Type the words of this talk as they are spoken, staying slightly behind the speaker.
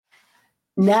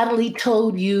Natalie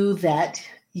told you that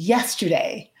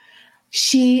yesterday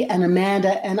she and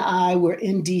Amanda and I were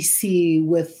in DC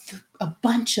with a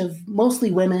bunch of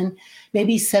mostly women,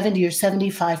 maybe 70 or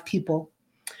 75 people.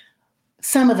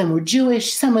 Some of them were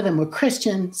Jewish, some of them were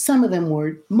Christian, some of them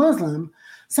were Muslim,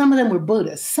 some of them were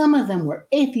Buddhist, some of them were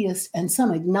atheist, and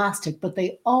some agnostic, but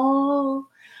they all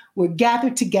were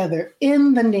gathered together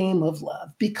in the name of love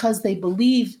because they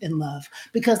believe in love,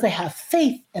 because they have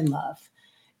faith in love.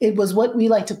 It was what we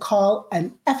like to call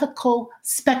an ethical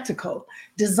spectacle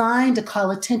designed to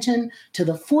call attention to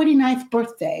the 49th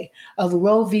birthday of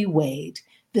Roe v. Wade,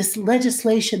 this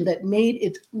legislation that made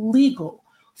it legal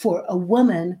for a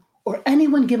woman or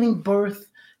anyone giving birth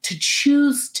to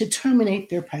choose to terminate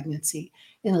their pregnancy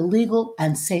in a legal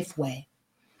and safe way.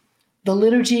 The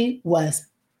liturgy was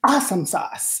awesome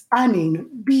sauce. I mean,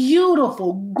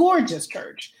 beautiful, gorgeous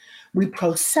church. We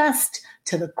processed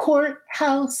to the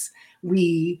courthouse.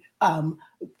 We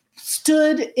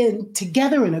stood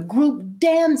together in a group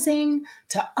dancing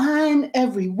to I'm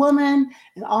Every Woman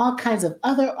and all kinds of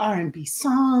other R&B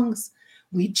songs.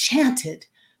 We chanted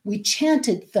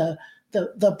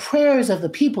the prayers of the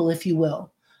people, if you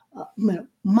will.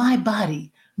 My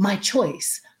body, my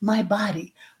choice, my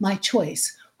body, my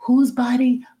choice. Whose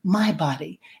body? My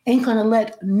body. Ain't gonna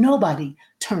let nobody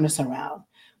turn us around.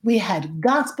 We had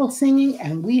gospel singing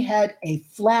and we had a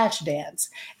flash dance,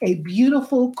 a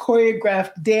beautiful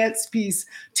choreographed dance piece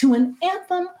to an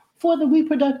anthem for the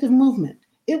reproductive movement.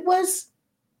 It was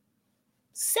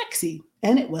sexy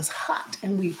and it was hot,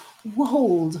 and we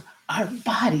rolled our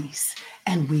bodies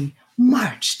and we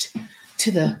marched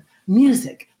to the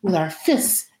music with our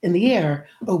fists in the air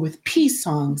or with peace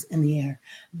songs in the air,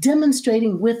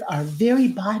 demonstrating with our very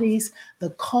bodies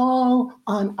the call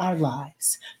on our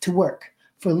lives to work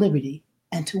for liberty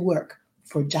and to work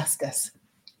for justice.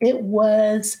 It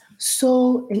was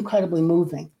so incredibly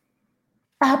moving.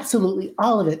 Absolutely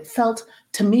all of it felt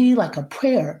to me like a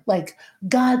prayer, like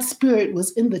God's Spirit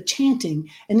was in the chanting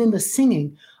and in the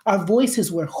singing. Our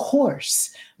voices were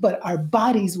hoarse, but our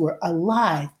bodies were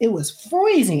alive. It was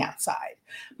freezing outside,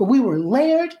 but we were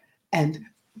layered and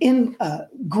in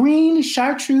green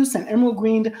chartreuse and emerald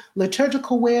green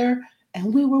liturgical wear,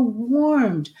 and we were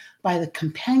warmed by the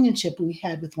companionship we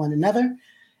had with one another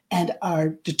and our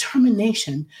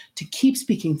determination to keep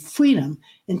speaking freedom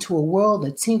into a world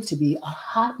that seems to be a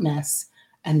hot mess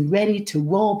and ready to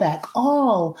roll back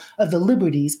all of the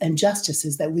liberties and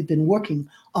justices that we've been working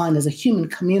on as a human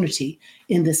community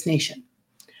in this nation.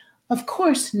 Of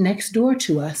course, next door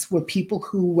to us were people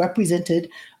who represented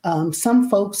some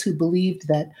folks who believed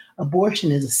that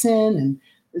abortion is a sin, and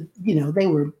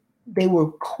they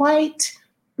were quite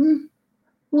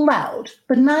loud,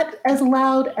 but not as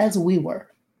loud as we were.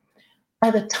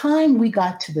 By the time we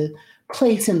got to the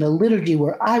place in the liturgy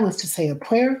where I was to say a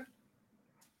prayer,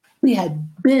 we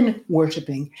had been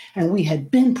worshiping and we had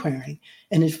been praying,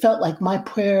 and it felt like my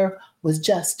prayer was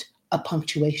just a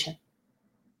punctuation.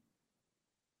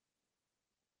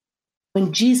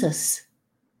 When Jesus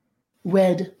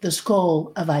read the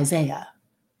scroll of Isaiah,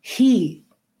 he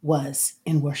was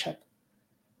in worship.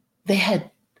 They had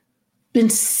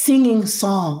been singing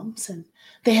psalms, and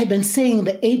they had been saying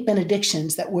the 8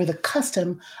 benedictions that were the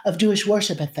custom of Jewish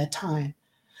worship at that time.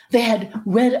 They had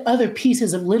read other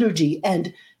pieces of liturgy,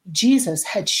 and Jesus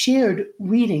had shared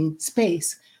reading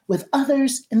space with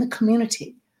others in the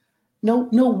community. No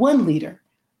one leader,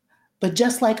 but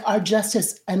just like our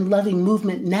justice and loving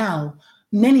movement now,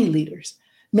 many leaders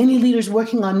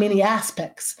working on many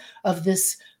aspects of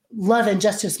this love and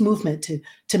justice movement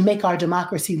to make our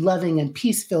democracy loving and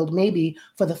peace-filled, maybe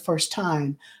for the first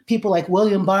time. People like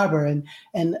William Barber and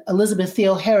Elizabeth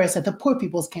Theo Harris at the Poor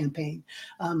People's Campaign,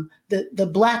 the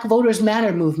Black Voters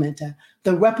Matter movement,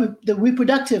 the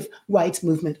reproductive rights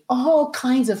movement, all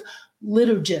kinds of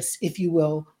liturgists, if you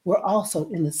will, were also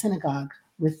in the synagogue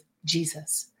with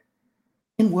Jesus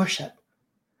in worship,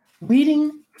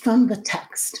 reading from the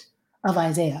text of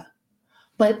Isaiah.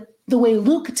 But the way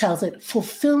Luke tells it,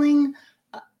 fulfilling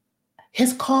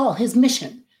his call, his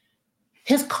mission,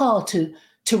 his call to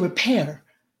repair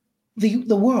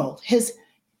the world, his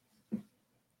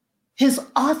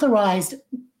authorized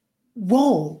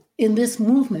role in this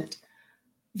movement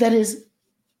that is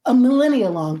 1 millennia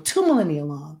long, 2 millennia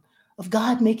long, of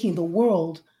God making the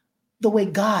world the way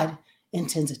God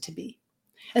intends it to be.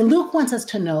 And Luke wants us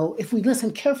to know, if we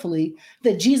listen carefully,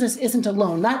 that Jesus isn't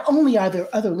alone. Not only are there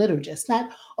other liturgists,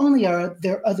 not only are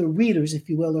there other readers, if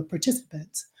you will, or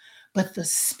participants, but the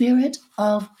Spirit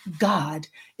of God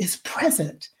is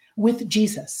present with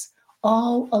Jesus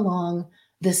all along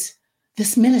this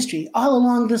ministry, all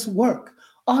along this work,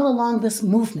 all along this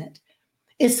movement.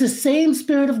 It's the same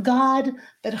Spirit of God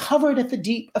that hovered at the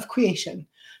deep of creation,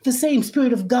 the same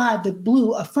Spirit of God that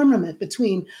blew a firmament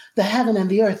between the heaven and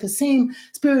the earth, the same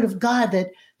Spirit of God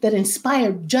that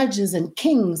inspired judges and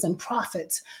kings and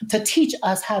prophets to teach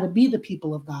us how to be the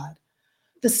people of God,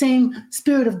 the same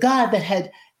Spirit of God that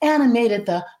had animated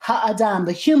the Ha'adam,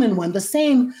 the human one, the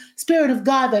same Spirit of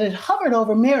God that had hovered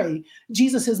over Mary,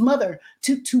 Jesus' mother,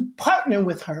 to partner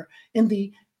with her in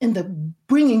the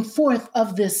bringing forth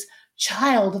of this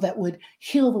child that would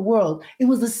heal the world. It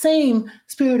was the same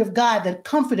Spirit of God that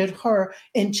comforted her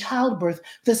in childbirth,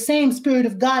 the same Spirit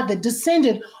of God that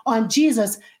descended on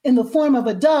Jesus in the form of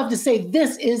a dove to say,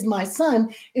 "This is my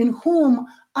son in whom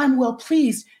I'm well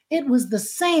pleased." It was the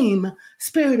same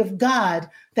Spirit of God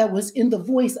that was in the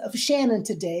voice of Shannon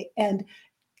today, and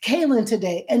Kaylin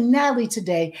today, and Natalie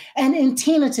today, and in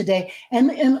Tina today,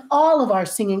 and in all of our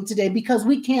singing today, because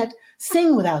we can't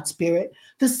sing without Spirit.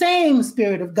 The same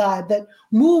Spirit of God that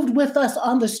moved with us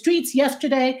on the streets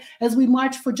yesterday as we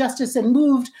marched for justice, and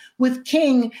moved with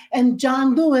King and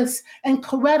John Lewis and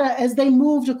Coretta as they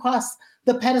moved across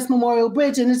the Pettus Memorial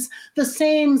Bridge. And it's the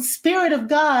same Spirit of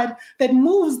God that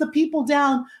moves the people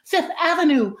down Fifth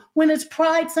Avenue when it's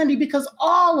Pride Sunday, because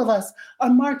all of us are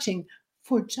marching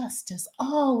for justice,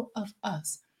 all of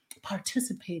us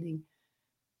participating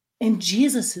in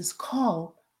Jesus's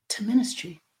call to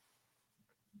ministry.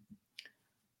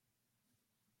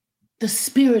 The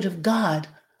Spirit of God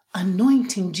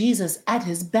anointing Jesus at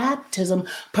his baptism,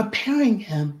 preparing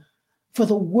him for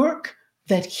the work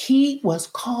that he was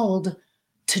called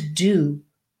to do.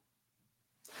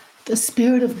 The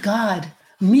Spirit of God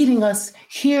meeting us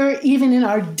here, even in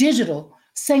our digital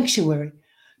sanctuary,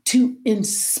 to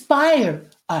inspire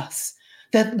us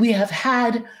that we have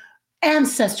had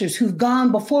ancestors who've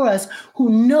gone before us who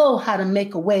know how to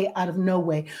make a way out of no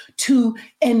way, to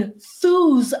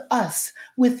enthuse us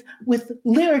with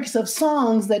lyrics of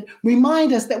songs that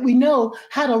remind us that we know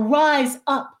how to rise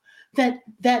up,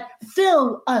 that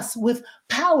fill us with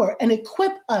power and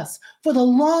equip us for the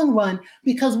long run,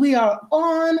 because we are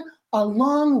on a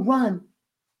long run.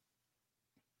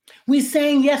 We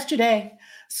sang yesterday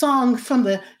songs from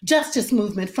the justice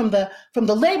movement, from the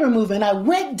labor movement. I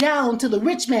went down to the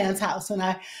rich man's house and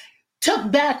I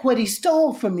took back what he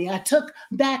stole from me. I took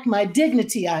back my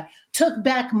dignity. I took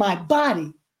back my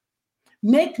body.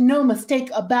 Make no mistake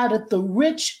about it, the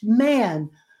rich man,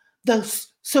 the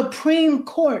Supreme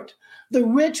Court, the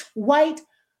rich white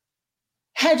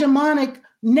hegemonic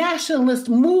nationalist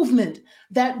movement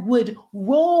that would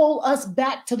roll us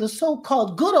back to the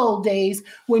so-called good old days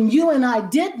when you and I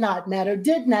did not matter,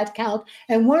 did not count,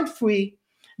 and weren't free.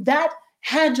 That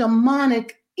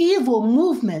hegemonic evil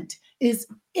movement is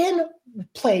in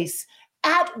place,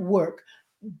 at work,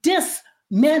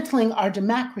 dismantling our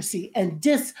democracy and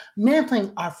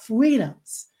dismantling our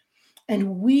freedoms.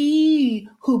 And we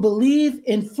who believe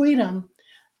in freedom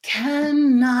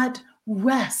cannot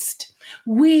rest.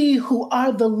 We who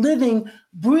are the living,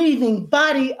 breathing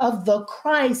body of the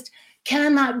Christ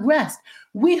cannot rest.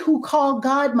 We who call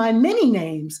God by many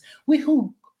names, we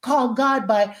who call God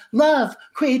by love,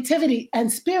 creativity,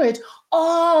 and spirit,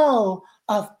 all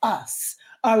of us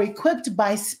are equipped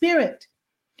by Spirit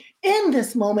in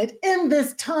this moment, in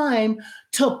this time,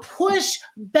 to push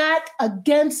back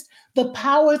against the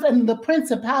powers and the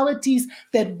principalities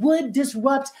that would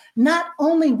disrupt not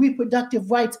only reproductive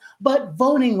rights, but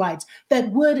voting rights, that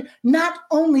would not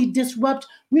only disrupt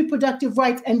reproductive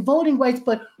rights and voting rights,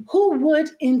 but who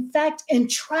would in fact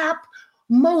entrap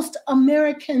most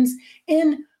Americans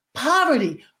in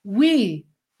poverty. We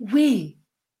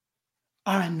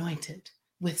are anointed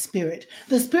with Spirit.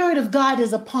 The Spirit of God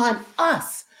is upon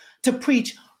us to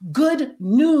preach good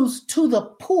news to the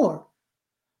poor,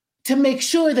 to make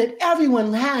sure that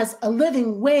everyone has a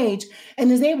living wage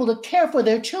and is able to care for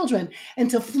their children and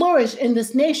to flourish in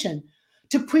this nation,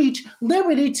 to preach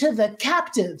liberty to the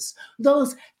captives,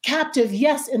 those captive,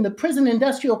 yes, in the prison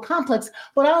industrial complex,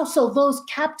 but also those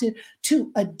captive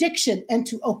to addiction and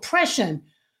to oppression,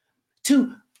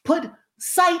 to put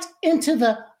sight into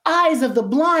the eyes of the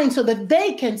blind so that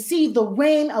they can see the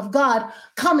reign of God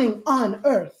coming on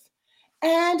earth,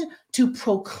 and to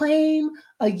proclaim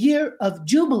a year of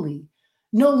jubilee,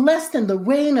 no less than the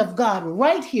reign of God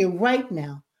right here, right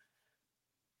now.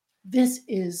 This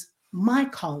is my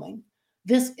calling.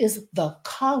 This is the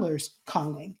caller's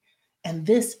calling. And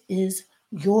this is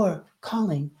your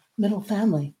calling, Middle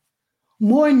Family.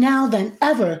 More now than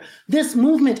ever, this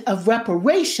movement of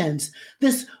reparations,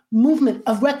 this movement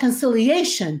of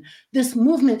reconciliation, this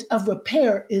movement of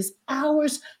repair is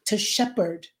ours to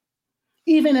shepherd.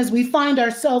 Even as we find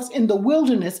ourselves in the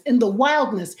wilderness, in the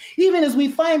wildness, even as we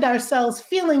find ourselves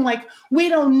feeling like we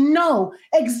don't know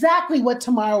exactly what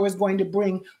tomorrow is going to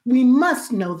bring, we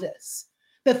must know this,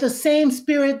 that the same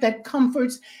Spirit that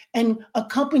comforts and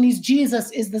accompanies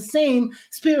Jesus is the same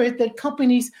Spirit that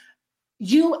accompanies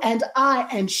you and I,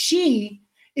 and she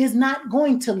is not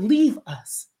going to leave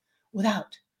us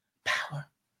without power,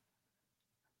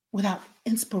 without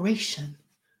inspiration,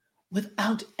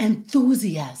 without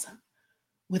enthusiasm,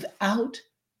 without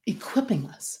equipping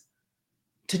us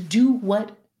to do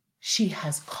what she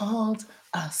has called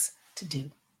us to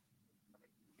do.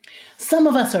 Some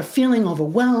of us are feeling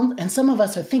overwhelmed, and some of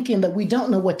us are thinking that we don't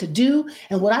know what to do.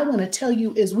 And what I want to tell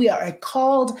you is we are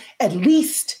called at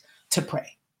least to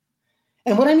pray.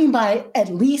 And what I mean by at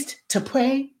least to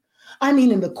pray, I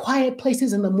mean in the quiet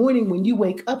places in the morning when you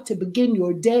wake up to begin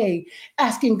your day,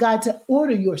 asking God to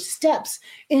order your steps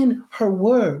in her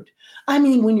word. I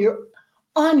mean when you're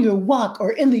on your walk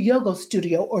or in the yoga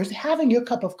studio or having your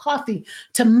cup of coffee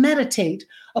to meditate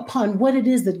upon what it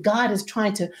is that God is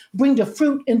trying to bring to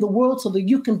fruit in the world so that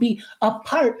you can be a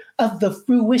part of the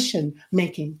fruition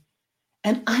making.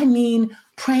 And I mean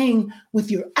praying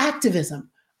with your activism.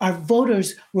 Our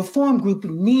voters reform group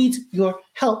needs your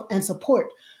help and support.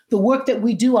 The work that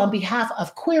we do on behalf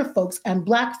of queer folks and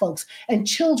Black folks and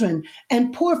children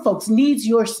and poor folks needs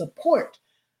your support.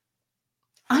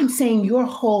 I'm saying your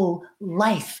whole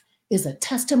life is a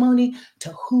testimony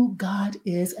to who God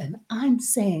is, and I'm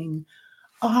saying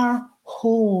our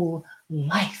whole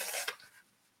life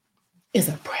is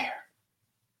a prayer.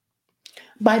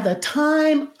 By the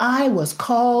time I was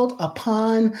called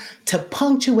upon to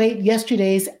punctuate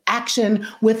yesterday's action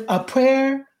with a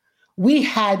prayer, we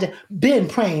had been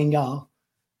praying, y'all.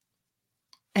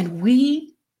 And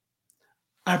we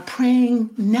are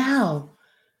praying now.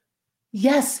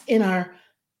 Yes, in our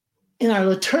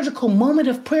liturgical moment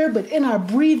of prayer, but in our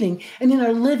breathing and in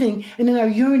our living and in our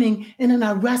yearning and in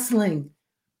our wrestling.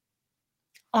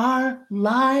 Our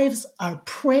lives are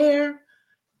prayer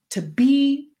to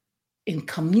be in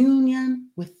communion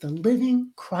with the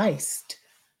living Christ,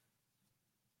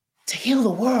 to heal the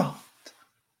world.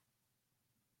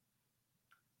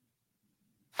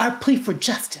 Our plea for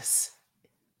justice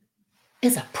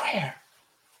is a prayer.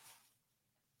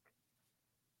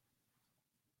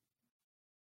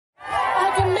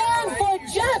 Our demand for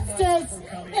justice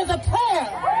is a prayer.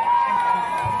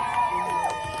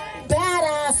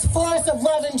 Badass force of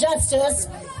love and justice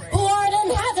who art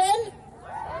in heaven,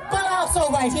 but also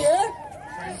right here.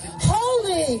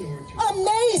 Holy,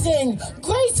 amazing,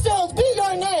 grace-filled be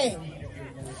your name.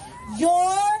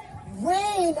 Your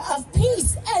reign of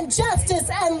peace and justice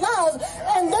and love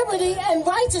and liberty and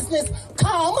righteousness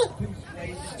come.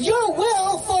 Your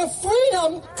will for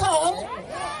freedom come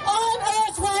on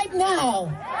earth right now,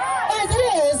 as it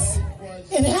is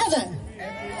in heaven.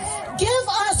 Give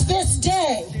us this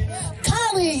day,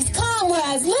 colleagues,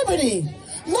 comrades, liberty,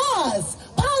 laws,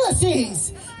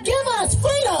 policies. Give us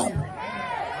freedom,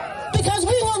 because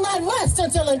we will not rest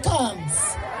until it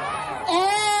comes.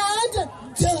 And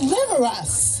deliver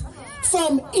us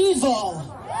from evil.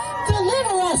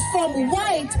 Deliver us from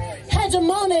white,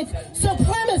 hegemonic,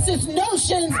 supremacist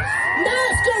notions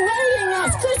masquerading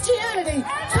as Christianity.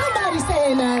 Somebody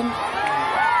say amen.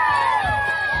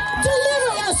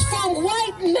 Deliver us from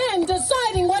white men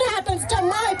deciding what happens to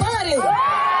my body.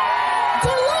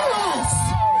 Deliver us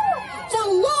from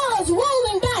laws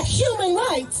rolling back human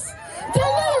rights.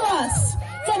 Deliver us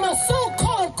from a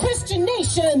so-called Christian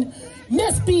nation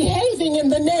misbehaving in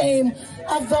the name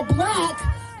of the Black,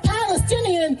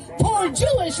 Palestinian, poor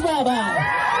Jewish rabbi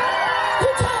who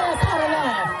taught us how to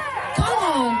love. Come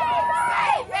on.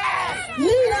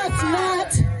 Lead us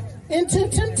not into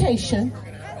temptation.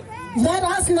 Let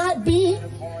us not be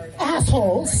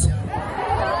assholes.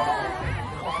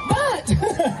 But,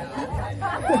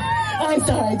 I'm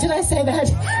sorry, did I say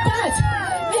that? But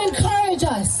encourage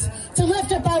us to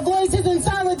lift up our voices in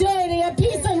solidarity and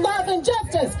peace and love and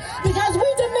justice, because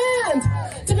we demand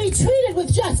to be treated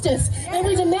with justice, and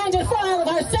we demand it for all of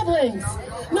our siblings,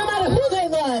 no matter who they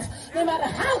love, no matter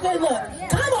how they look.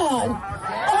 Come on,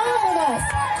 all of us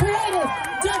created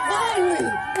divinely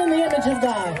in the image of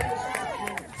God.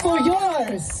 For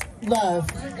yours, love,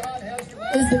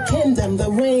 is the kingdom,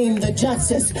 the reign, the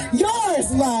justice.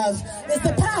 Yours, love, is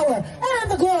the power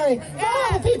and the glory for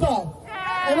all the people.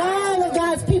 And all of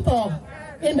God's people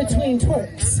in between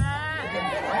twerks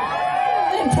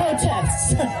and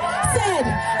protests said,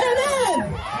 amen,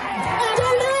 and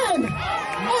amen,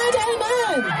 and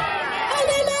amen, and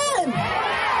amen,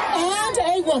 and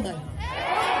a woman.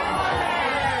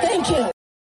 Thank you.